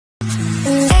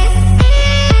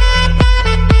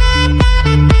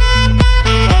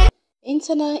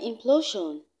Internal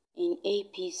implosion in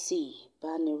APC.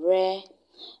 Banire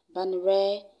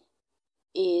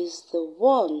is the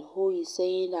one who is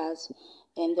saying that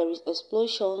there is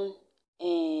explosion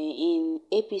in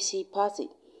APC party.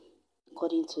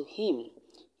 According to him,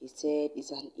 he said it's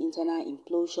an internal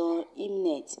implosion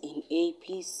imminent in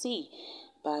APC.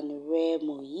 Banire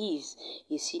Moise,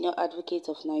 a senior advocate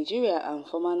of Nigeria and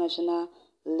former national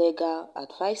legal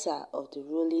advisor of the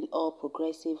ruling All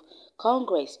Progressive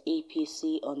Congress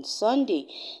APC on Sunday,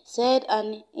 said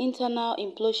an internal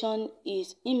implosion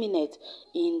is imminent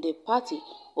in the party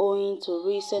owing to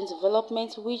recent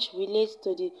developments which relate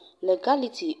to the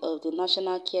legality of the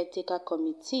National Caretaker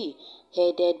Committee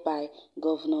headed by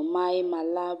Governor Mai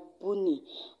Mala Buni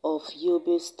of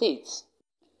Yobe State.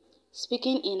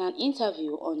 Speaking in an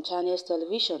interview on Channels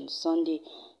Television Sunday,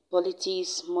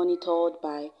 politics monitored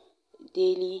by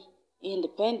Daily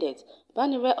Independent,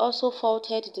 Banire also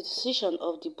faulted the decision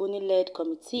of the Buni-led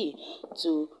committee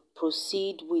to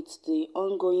proceed with the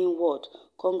ongoing World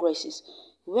Congresses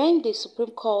when the Supreme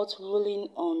Court ruling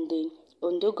on the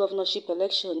Ondo governorship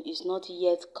election is not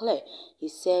yet clear. He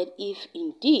said if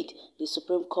indeed the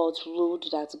Supreme Court ruled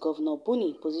that Governor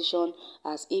Buni's position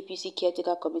as APC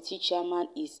Caretaker Committee chairman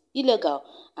is illegal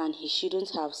and he shouldn't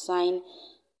have signed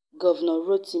Governor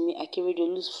Rotimi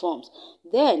Akeredolu's forms,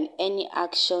 then any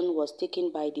action was taken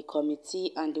by the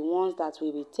committee and the ones that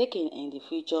will be taken in the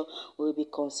future will be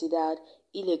considered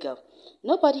illegal.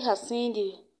 Nobody has seen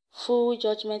the full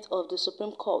judgment of the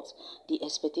Supreme Court. The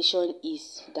expectation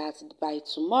is that by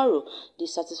tomorrow, the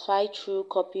certified true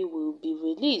copy will be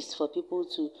released for people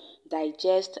to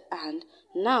digest and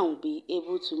now be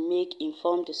able to make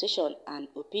informed decision and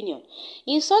opinion.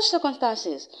 In such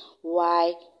circumstances,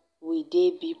 why will they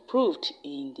be proved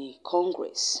in the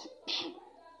Congress?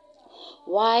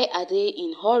 Why are they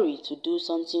in a hurry to do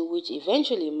something which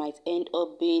eventually might end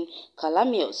up being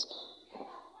calamitous?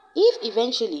 If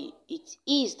eventually it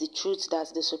is the truth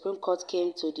that the Supreme Court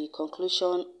came to the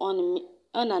conclusion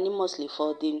unanimously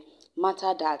for the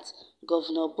matter that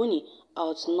Governor Buni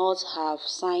ought not have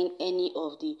signed any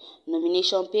of the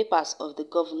nomination papers of the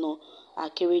Governor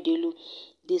Akeredolu,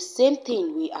 the same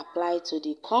thing will apply to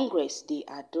the Congress they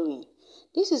are doing.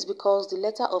 This is because the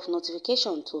letter of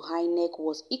notification to INEC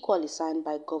was equally signed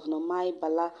by Governor Mai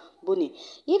Bala Buni.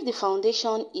 If the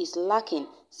foundation is lacking,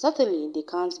 certainly they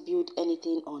can't build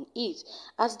anything on it.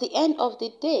 At the end of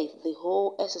the day, the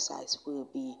whole exercise will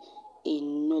be a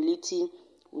nullity.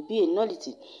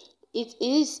 It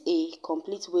is a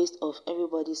complete waste of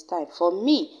everybody's time. For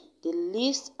me, the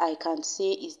least I can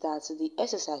say is that the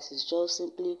exercise is just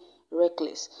simply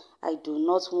reckless. I do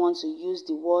not want to use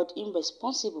the word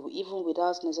irresponsible even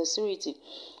without necessity.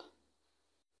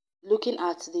 Looking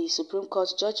at the Supreme Court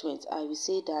judgment, I will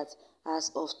say that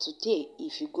as of today,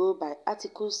 if you go by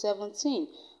Article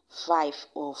 17(5)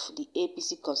 of the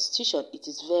APC Constitution, it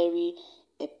is very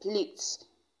explicit.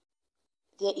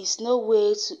 There is no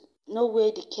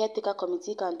way the caretaker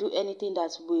committee can do anything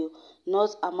that will not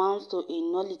amount to a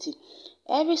nullity.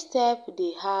 Every step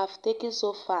they have taken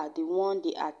so far, the one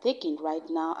they are taking right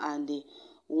now and the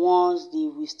ones they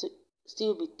will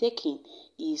still be taking,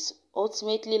 is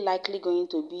ultimately likely going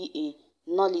to be a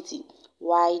nullity.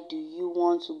 Why do you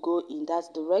want to go in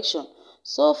that direction?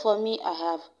 So for me, I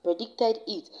have predicted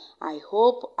it. I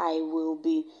hope I will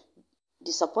be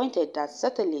disappointed that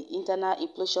certainly internal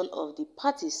implosion of the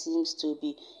party seems to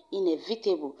be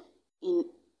inevitable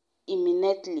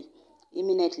imminently.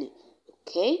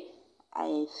 Okay,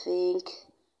 I think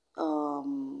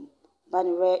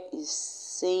Banire is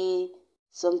saying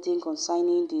something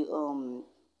concerning the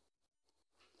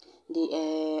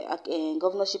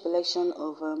governorship election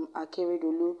of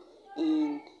Akeredolu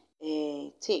in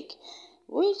Take,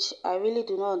 which I really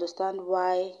do not understand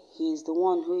why he is the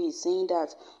one who is saying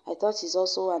that. I thought he's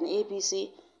also an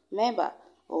APC member,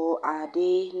 or are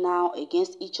they now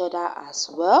against each other as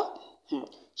well?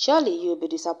 Surely you'll be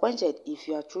disappointed if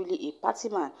you are truly a party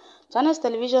man. Channels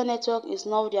Television Network is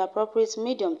not the appropriate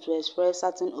medium to express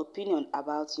certain opinion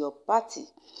about your party.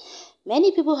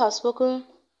 Many people have spoken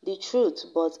the truth,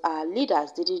 but our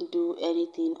leaders didn't do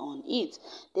anything on it.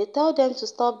 They tell them to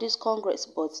stop this Congress,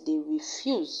 but they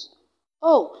refuse.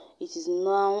 Oh, it is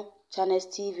now Channels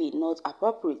TV, not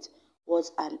appropriate.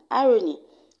 What an irony.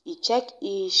 It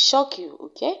shock you,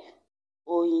 okay?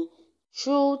 Oh,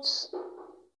 truth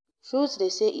they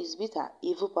say is bitter.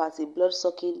 Evil party,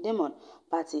 blood-sucking demon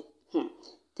party,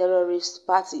 terrorist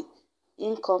party,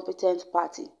 incompetent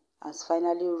party has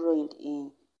finally reigned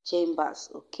in chambers,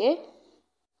 okay?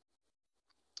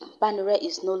 Banire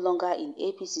is no longer in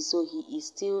APC, so he is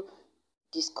still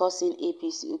discussing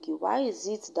APC. Okay, why is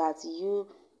it that you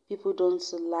People don't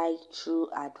like true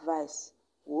advice.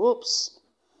 Whoops.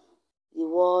 The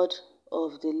word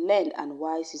of the learned and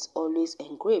wise is always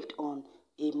engraved on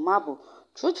a marble.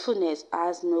 Truthfulness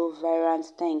has no variant.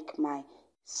 Thank my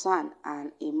son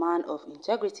and a man of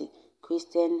integrity,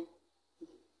 Christian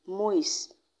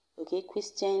Moise. Okay,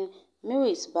 Christian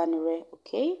Moise Banere.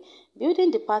 Okay,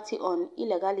 building the party on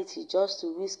illegality just to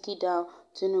whiskey down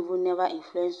Tinubu never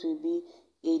influence will be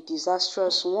a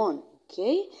disastrous one.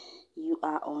 Okay, you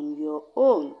are on your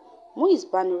own. Moise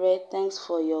Banere, thanks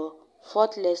for your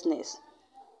faultlessness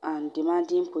and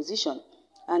demanding position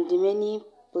and demanding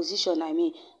position.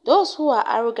 Those who are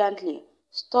arrogantly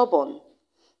stubborn,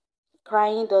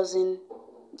 crying doesn't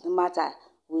matter,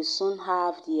 will soon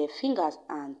have their fingers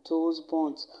and toes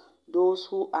burnt. Those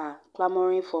who are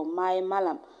clamoring for my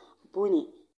Malam Buni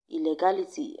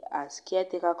illegality as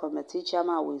caretaker committee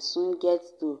chairman will soon get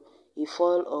to a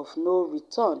fall of no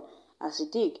return. As a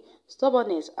dig,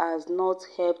 stubbornness has not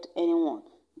helped anyone.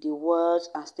 The words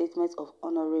and statements of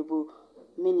Honorable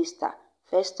Minister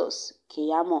Festus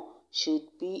Keyamo should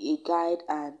be a guide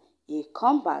and a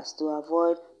compass to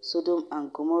avoid Sodom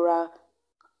and Gomorrah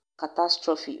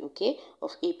catastrophe, okay,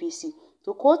 of APC.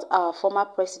 To quote our former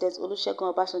President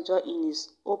Olusegun Obasanjo in his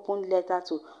open letter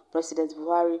to President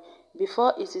Buhari,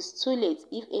 before it is too late,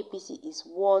 if APC is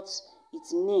worth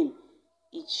its name,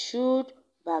 it should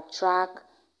backtrack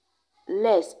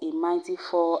lest a mighty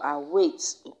fall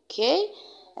awaits, okay?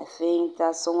 I think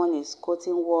that someone is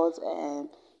quoting what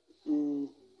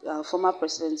former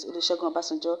President Olusegun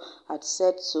Obasanjo had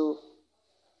said to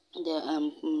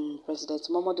the President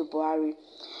Muhammadu Buhari.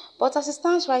 But as it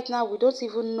stands right now, we don't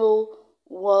even know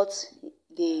what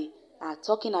they are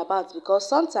talking about, because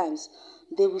sometimes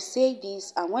they will say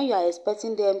this, and when you are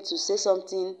expecting them to say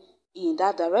something in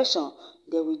that direction,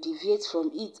 they will deviate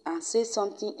from it and say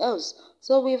something else.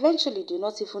 So we eventually do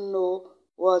not even know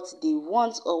what they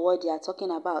want or what they are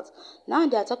talking about. Now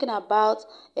they are talking about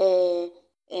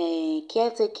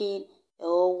caretaking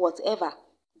or whatever.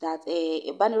 That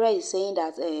Banere is saying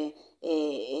that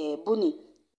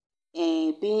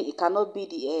Buni cannot be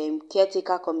the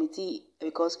caretaker committee,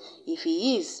 because if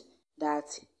he is,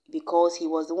 that because he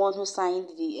was the one who signed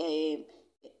the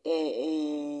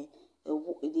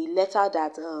letter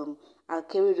that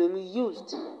Akeredolu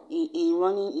used in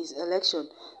running his election.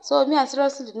 So me, I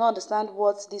seriously do not understand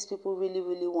what these people really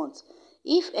want.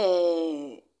 If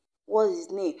what is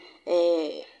his name?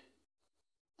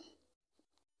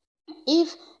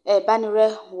 If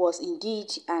Banere was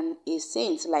indeed a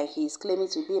saint like he is claiming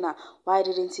to be now, why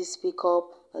didn't he speak up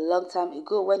a long time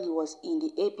ago when he was in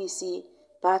the APC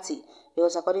party?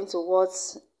 Because according to what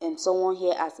someone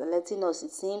here has letting us,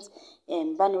 it seems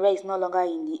Banere is no longer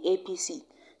in the APC.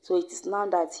 So it is now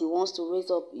that he wants to raise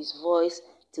up his voice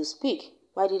to speak.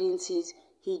 Why didn't he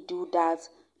do that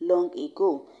long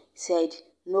ago? He said,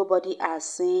 nobody has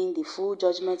seen the full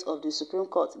judgment of the Supreme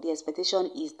Court. The expectation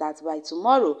is that by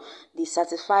tomorrow, the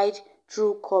certified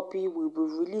true copy will be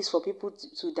released for people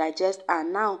to digest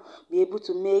and now be able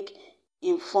to make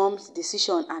informed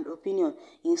decision and opinion.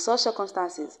 In such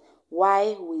circumstances,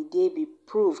 why will they be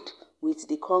proved with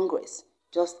the Congress?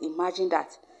 Just imagine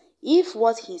that. If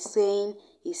what he's saying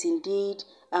is indeed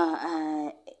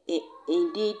a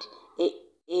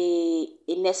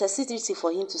necessity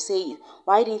for him to say it,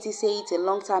 why didn't he say it a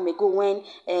long time ago when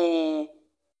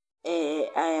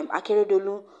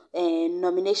Akeredolu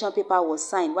nomination paper was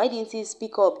signed? Why didn't he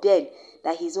speak up then,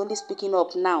 that he's only speaking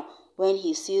up now when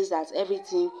he sees that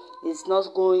everything is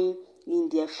not going in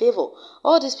their favor?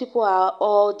 All these people are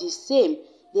all the same.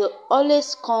 They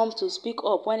always come to speak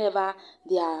up whenever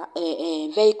their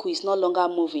vehicle is no longer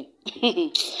moving.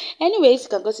 Anyways, you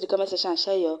can go to the comment section and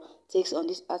share your takes on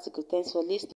this article. Thanks for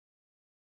listening.